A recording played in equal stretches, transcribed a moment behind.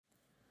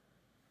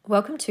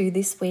Welcome to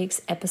this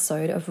week's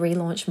episode of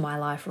Relaunch My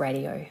Life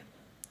Radio.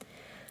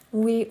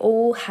 We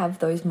all have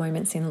those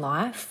moments in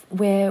life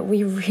where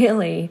we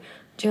really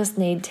just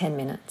need 10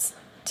 minutes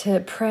to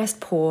press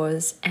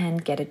pause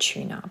and get a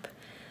tune up.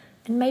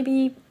 And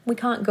maybe we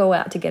can't go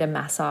out to get a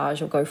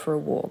massage or go for a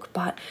walk,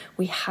 but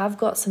we have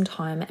got some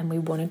time and we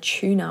want to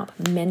tune up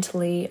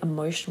mentally,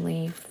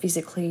 emotionally,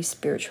 physically,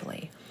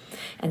 spiritually.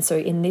 And so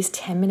in this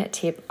 10-minute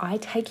tip, I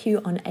take you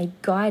on a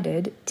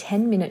guided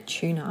 10-minute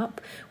tune-up,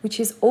 which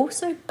is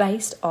also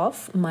based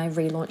off my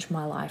Relaunch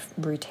My Life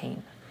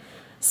routine.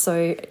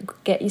 So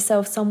get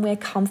yourself somewhere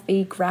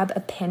comfy, grab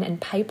a pen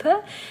and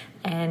paper,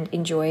 and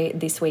enjoy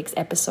this week's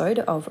episode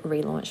of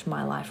Relaunch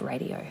My Life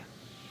Radio.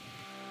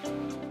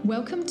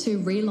 Welcome to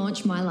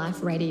Relaunch My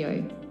Life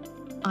Radio.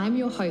 I'm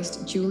your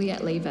host,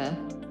 Juliet Lever.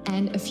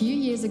 And a few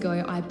years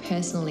ago, I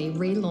personally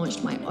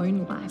relaunched my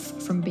own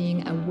life from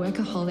being a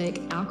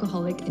workaholic,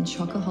 alcoholic, and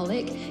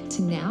chocoholic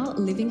to now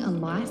living a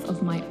life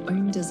of my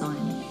own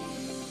design.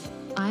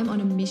 I'm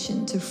on a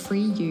mission to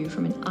free you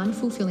from an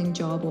unfulfilling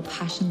job or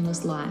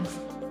passionless life.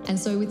 And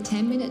so with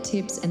 10-minute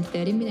tips and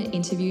 30-minute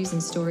interviews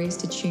and stories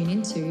to tune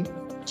into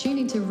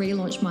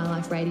Relaunch My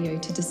Life Radio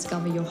to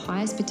discover your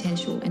highest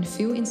potential and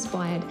feel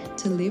inspired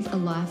to live a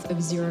life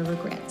of zero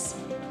regrets.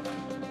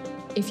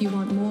 If you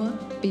want more,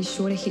 be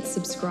sure to hit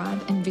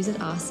subscribe and visit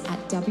us at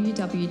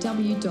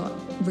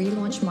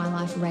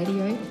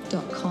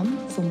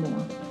www.relaunchmyliferadio.com for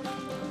more.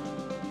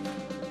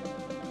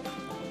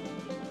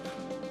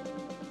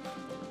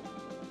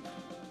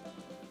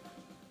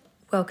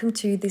 Welcome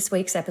to this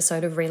week's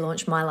episode of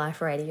Relaunch My Life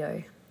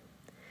Radio.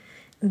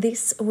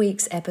 This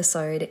week's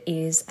episode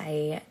is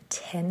a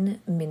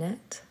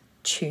 10-minute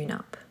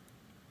tune-up.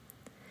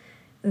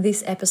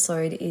 This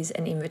episode is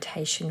an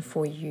invitation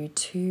for you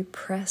to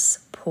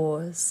press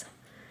pause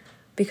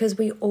because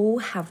we all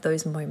have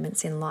those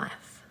moments in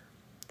life.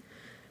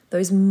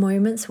 Those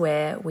moments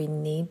where we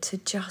need to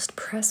just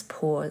press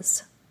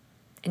pause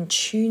and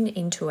tune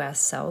into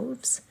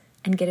ourselves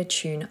and get a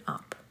tune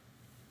up.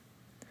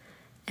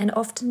 And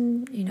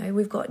often,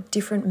 we've got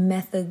different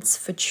methods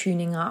for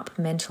tuning up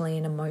mentally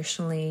and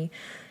emotionally.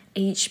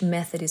 Each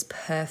method is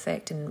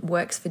perfect and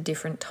works for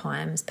different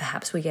times.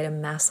 Perhaps we get a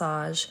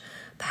massage.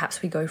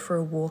 Perhaps we go for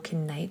a walk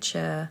in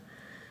nature.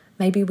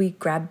 Maybe we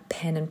grab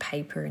pen and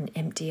paper and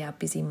empty our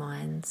busy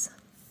minds.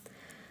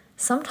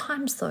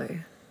 Sometimes, though,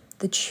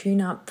 the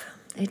tune-up,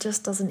 it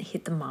just doesn't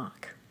hit the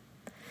mark.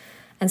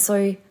 And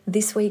so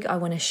this week I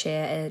want to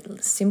share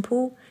a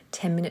simple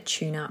 10-minute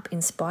tune-up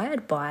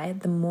inspired by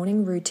the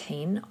morning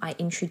routine I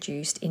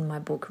introduced in my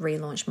book,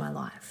 Relaunch My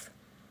Life.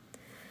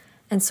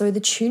 And so the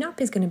tune-up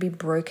is going to be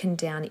broken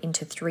down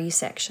into 3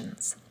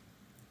 sections.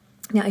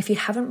 Now, if you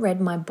haven't read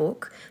my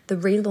book, the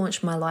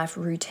Relaunch My Life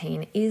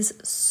routine is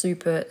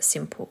super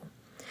simple.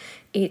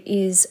 It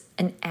is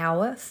an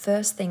hour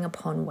first thing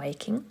upon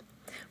waking,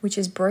 which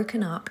is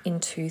broken up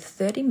into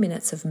 30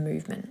 minutes of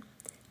movement,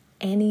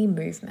 any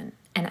movement.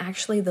 And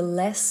actually, the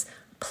less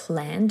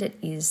planned it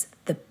is,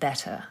 the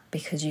better,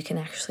 because you can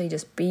actually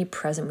just be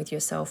present with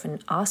yourself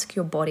and ask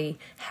your body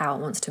how it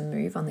wants to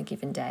move on the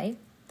given day.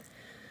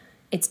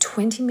 It's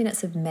 20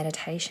 minutes of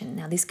meditation.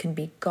 Now, this can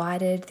be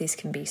guided, this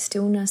can be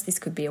stillness, this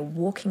could be a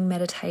walking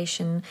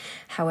meditation.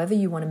 However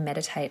you want to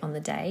meditate on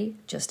the day,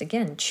 just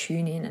again,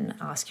 tune in and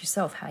ask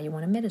yourself how you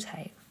want to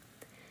meditate.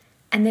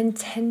 And then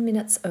 10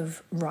 minutes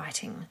of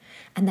writing.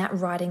 And that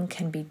writing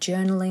can be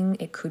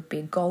journaling, it could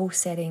be goal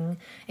setting,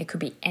 it could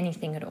be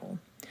anything at all.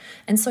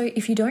 And so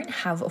if you don't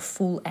have a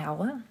full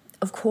hour,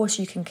 of course,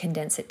 you can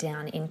condense it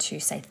down into,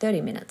 say, 30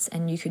 minutes,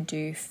 and you could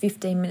do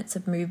 15 minutes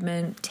of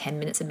movement, 10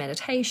 minutes of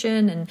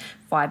meditation, and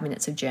 5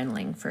 minutes of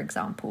journaling, for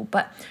example.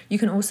 But you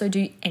can also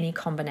do any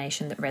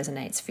combination that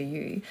resonates for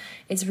you.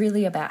 It's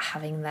really about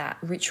having that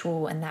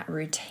ritual and that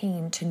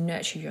routine to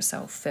nurture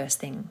yourself first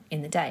thing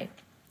in the day.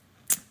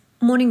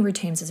 Morning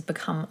routines has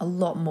become a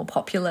lot more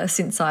popular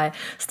since I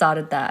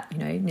started that,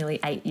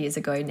 nearly 8 years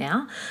ago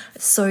now.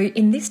 So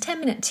in this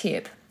 10-minute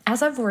tip,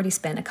 as I've already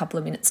spent a couple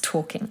of minutes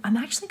talking, I'm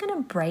actually going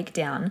to break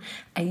down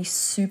a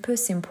super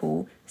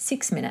simple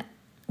 6-minute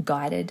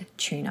guided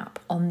tune-up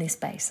on this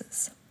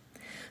basis.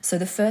 So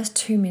the first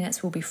 2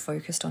 minutes will be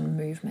focused on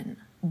movement,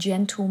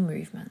 gentle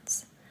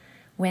movements.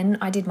 When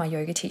I did my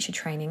yoga teacher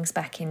trainings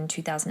back in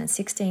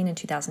 2016 and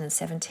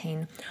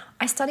 2017,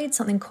 I studied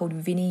something called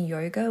Vini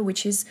Yoga,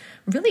 which is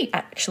really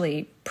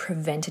actually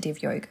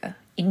preventative yoga,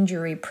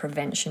 injury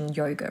prevention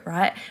yoga,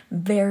 right?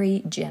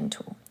 Very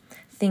gentle.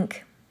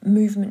 Think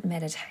movement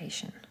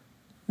meditation.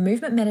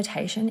 Movement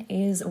meditation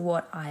is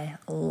what I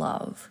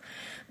love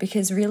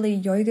because really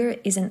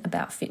yoga isn't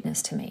about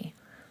fitness to me.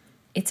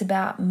 It's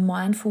about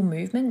mindful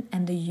movement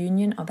and the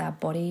union of our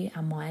body,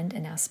 our mind,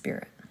 and our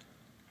spirit.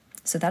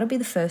 So that'll be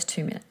the first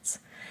 2 minutes.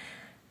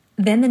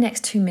 Then the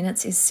next 2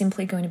 minutes is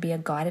simply going to be a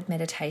guided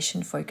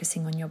meditation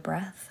focusing on your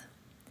breath.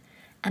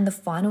 And the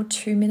final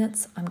 2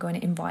 minutes, I'm going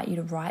to invite you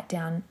to write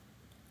down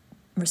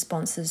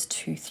responses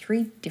to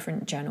 3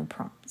 different journal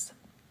prompts.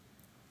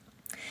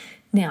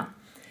 Now,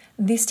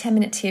 this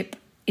 10-minute tip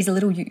is a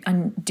little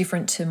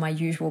different to my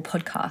usual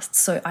podcasts.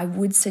 So I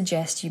would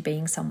suggest you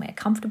being somewhere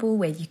comfortable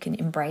where you can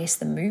embrace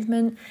the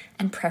movement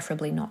and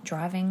preferably not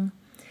driving.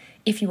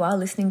 If you are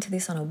listening to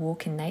this on a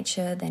walk in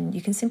nature, then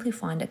you can simply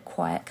find a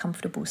quiet,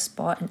 comfortable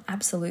spot, and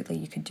absolutely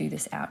you could do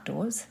this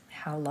outdoors.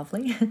 How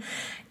lovely.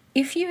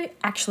 If you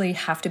actually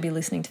have to be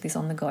listening to this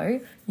on the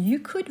go, you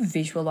could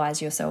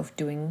visualize yourself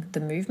doing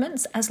the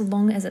movements as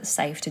long as it's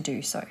safe to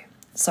do so.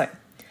 So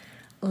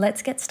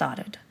let's get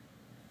started.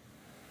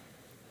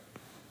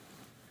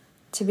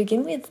 To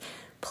begin with,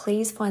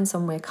 please find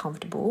somewhere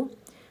comfortable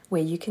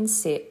where you can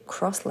sit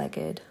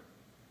cross-legged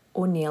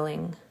or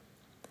kneeling,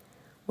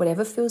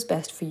 whatever feels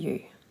best for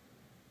you.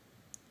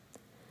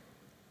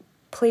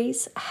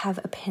 Please have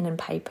a pen and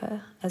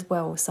paper as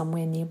well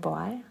somewhere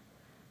nearby.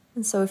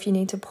 And so if you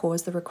need to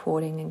pause the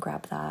recording and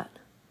grab that,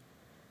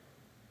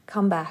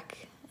 come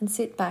back and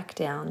sit back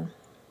down.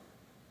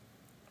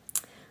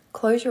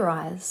 Close your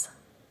eyes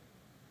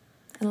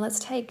and let's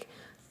take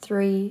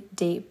 3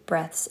 deep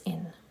breaths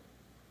in.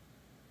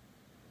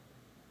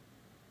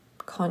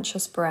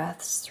 Conscious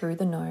breaths through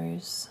the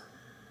nose.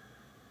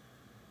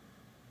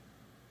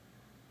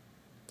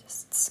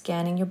 Just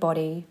scanning your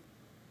body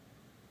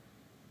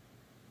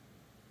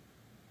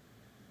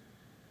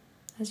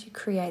as you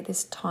create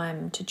this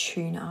time to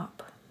tune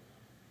up.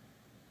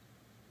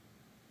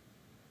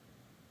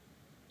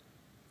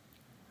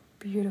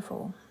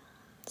 Beautiful.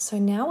 So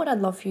now what I'd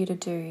love for you to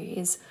do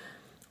is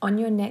on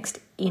your next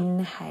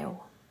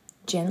inhale,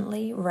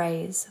 gently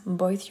raise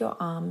both your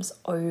arms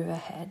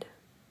overhead.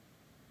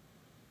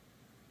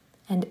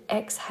 And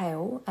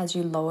exhale as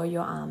you lower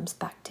your arms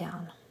back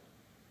down.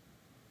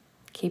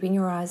 Keeping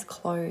your eyes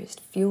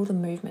closed, feel the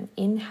movement.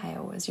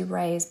 Inhale as you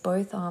raise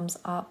both arms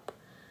up,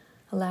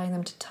 allowing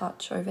them to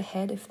touch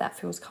overhead if that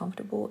feels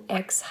comfortable.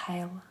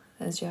 Exhale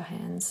as your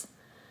hands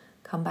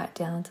come back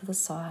down to the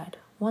side.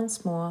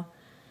 Once more,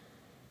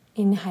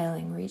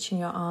 inhaling, reaching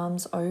your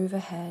arms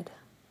overhead.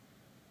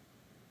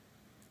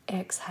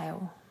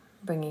 Exhale,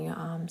 bringing your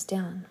arms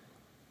down.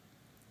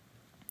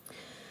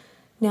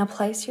 Now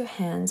place your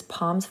hands,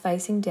 palms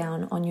facing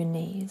down on your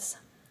knees.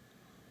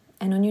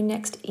 And on your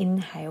next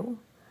inhale,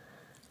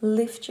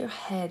 lift your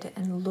head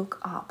and look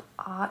up,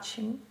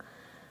 arching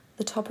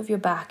the top of your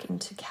back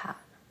into cat.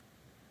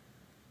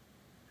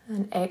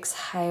 And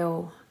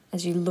exhale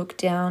as you look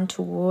down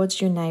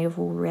towards your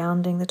navel,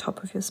 rounding the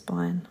top of your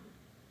spine.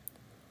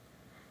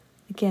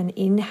 Again,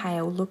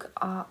 inhale, look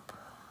up.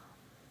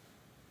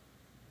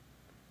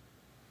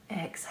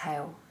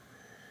 Exhale.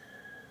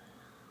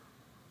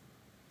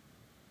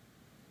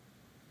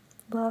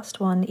 Last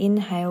one,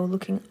 inhale,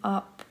 looking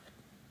up.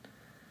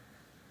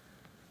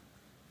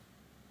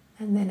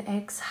 And then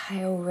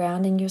exhale,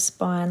 rounding your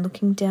spine,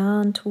 looking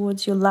down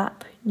towards your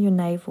lap, your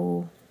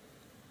navel.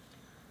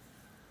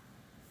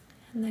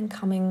 And then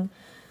coming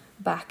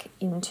back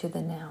into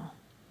the now.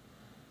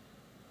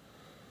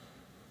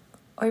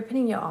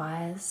 Opening your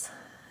eyes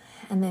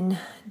and then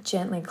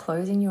gently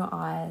closing your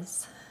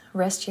eyes.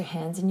 Rest your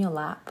hands in your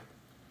lap.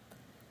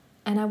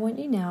 And I want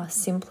you now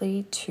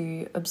simply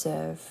to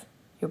observe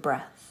your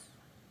breath.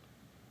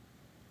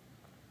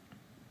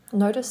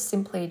 Notice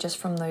simply just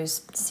from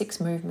those 6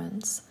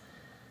 movements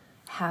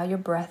how your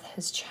breath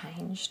has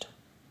changed.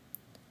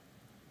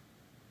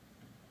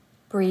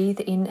 Breathe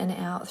in and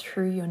out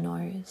through your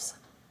nose.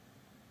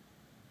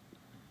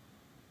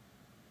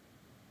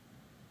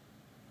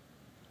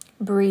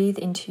 Breathe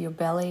into your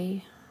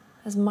belly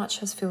as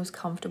much as feels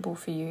comfortable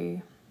for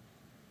you.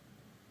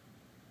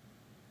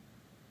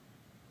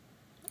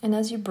 And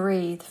as you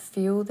breathe,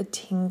 feel the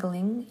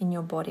tingling in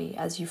your body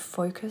as you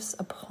focus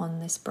upon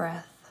this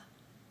breath.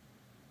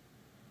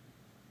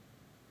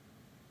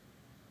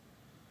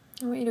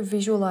 I want you to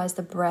visualize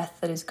the breath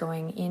that is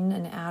going in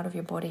and out of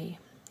your body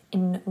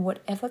in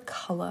whatever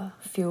color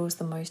feels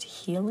the most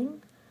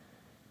healing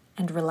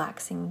and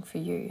relaxing for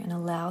you, and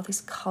allow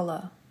this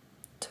color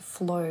to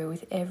flow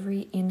with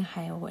every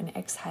inhale and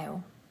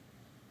exhale.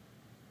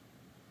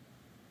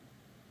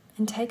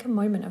 And take a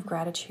moment of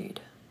gratitude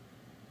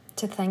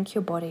to thank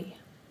your body,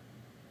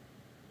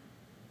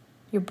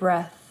 your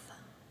breath,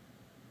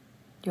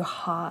 your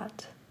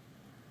heart.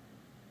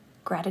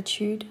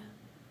 Gratitude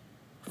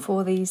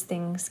for these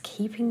things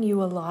keeping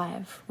you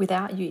alive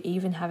without you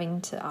even having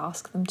to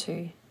ask them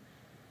to,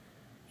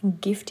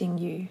 and gifting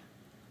you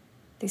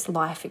this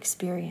life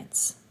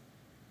experience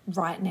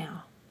right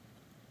now.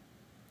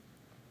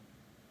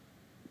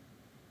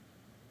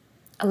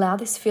 Allow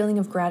this feeling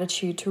of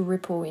gratitude to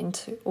ripple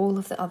into all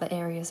of the other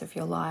areas of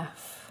your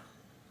life.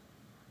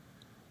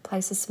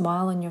 Place a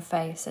smile on your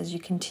face as you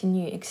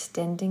continue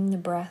extending the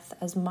breath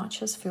as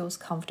much as feels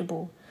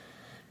comfortable,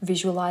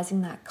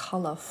 visualizing that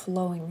color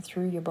flowing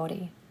through your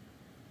body.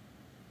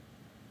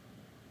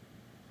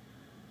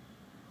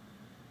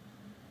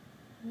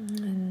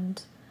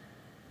 And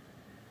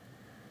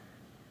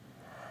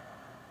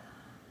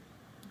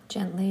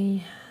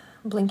gently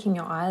blinking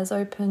your eyes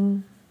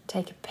open,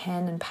 take a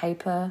pen and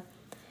paper,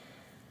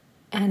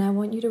 and I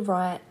want you to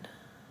write,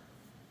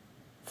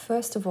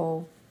 first of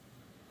all,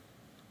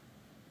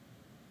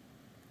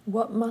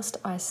 what must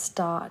I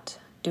start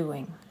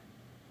doing?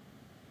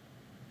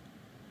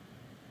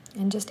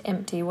 And just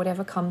empty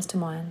whatever comes to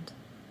mind.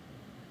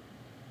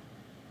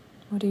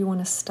 What do you want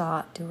to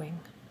start doing?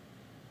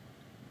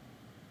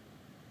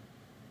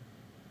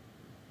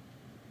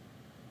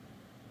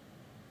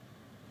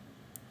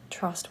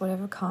 Trust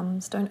whatever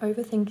comes. Don't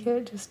overthink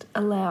it. Just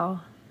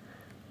allow.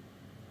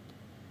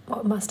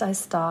 What must I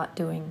start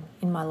doing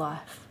in my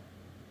life?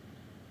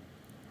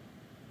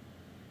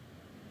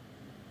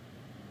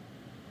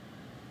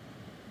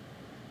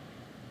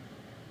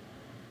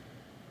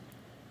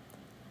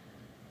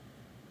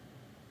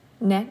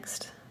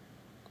 Next,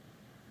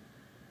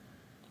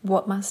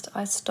 what must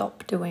I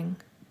stop doing?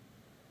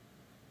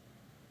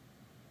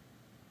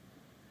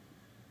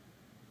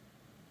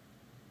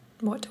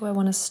 What do I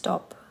want to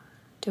stop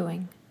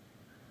doing?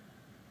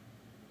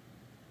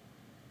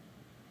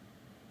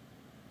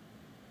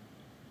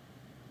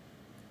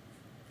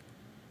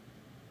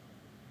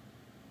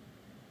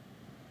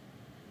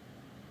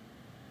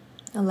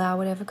 Allow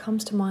whatever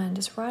comes to mind.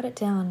 Just write it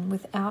down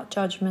without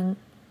judgment.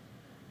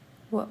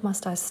 What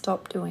must I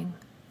stop doing?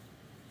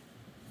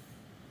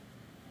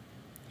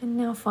 And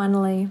now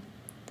finally,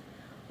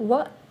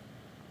 what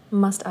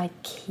must I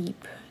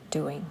keep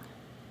doing?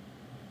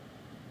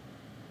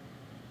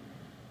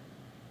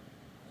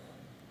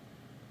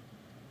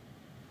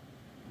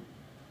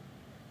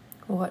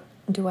 What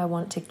do I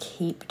want to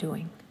keep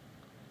doing?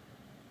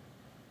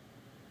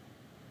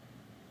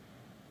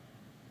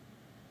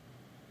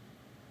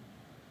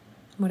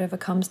 Whatever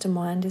comes to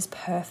mind is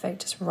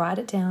perfect. Just write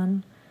it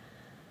down.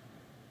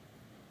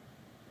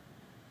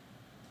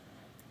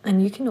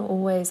 And you can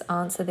always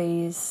answer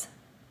these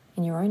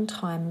in your own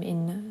time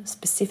in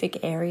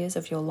specific areas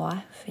of your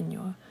life, in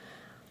your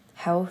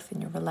health, in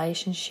your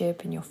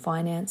relationship, in your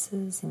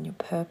finances, in your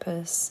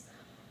purpose,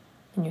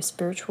 in your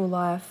spiritual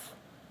life.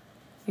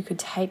 You could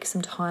take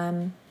some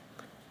time,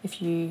 if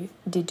you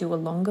did do a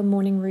longer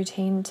morning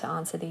routine, to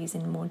answer these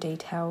in more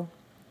detail.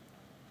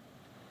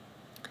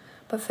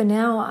 But for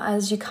now,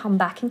 as you come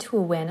back into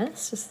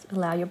awareness, just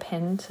allow your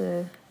pen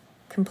to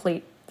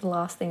complete the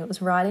last thing it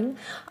was writing.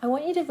 I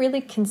want you to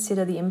really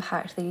consider the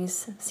impact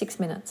these 6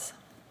 minutes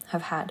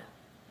have had.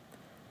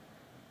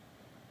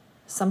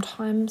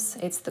 Sometimes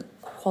it's the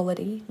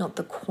quality, not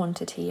the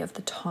quantity of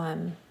the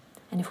time.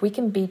 And if we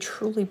can be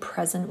truly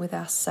present with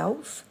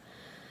ourselves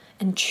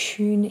and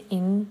tune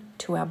in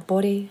to our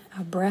body,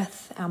 our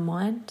breath, our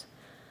mind,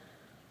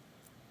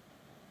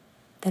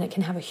 then it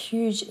can have a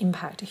huge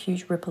impact, a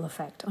huge ripple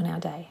effect on our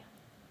day.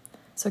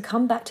 So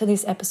come back to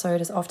this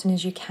episode as often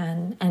as you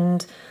can.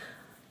 And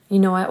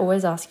I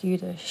always ask you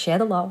to share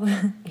the love.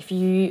 If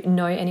you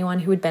know anyone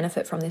who would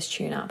benefit from this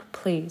tune-up,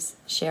 please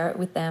share it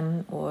with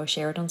them or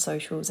share it on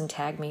socials and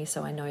tag me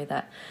so I know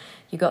that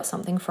you got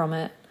something from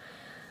it.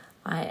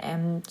 I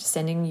am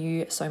sending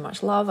you so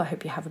much love. I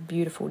hope you have a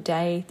beautiful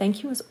day.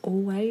 Thank you as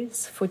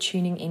always for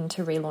tuning in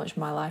to Relaunch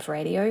My Life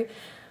Radio.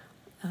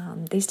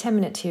 These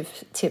 10-minute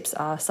tips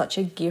are such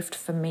a gift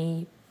for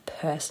me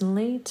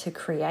personally to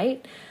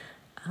create,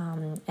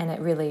 and it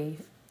really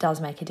does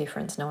make a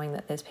difference knowing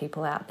that there's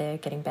people out there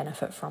getting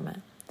benefit from it.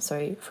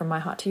 So from my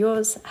heart to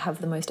yours,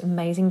 have the most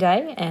amazing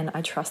day, and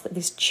I trust that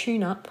this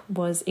tune-up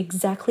was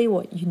exactly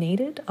what you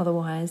needed.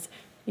 Otherwise,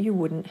 you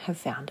wouldn't have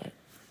found it.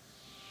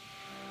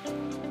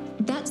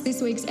 That's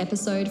this week's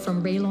episode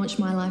from Relaunch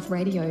My Life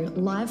Radio,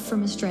 live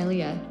from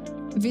Australia.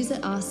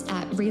 Visit us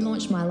at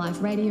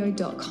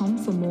relaunchmyliferadio.com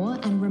for more,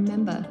 and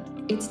remember,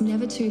 it's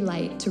never too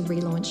late to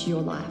relaunch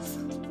your life.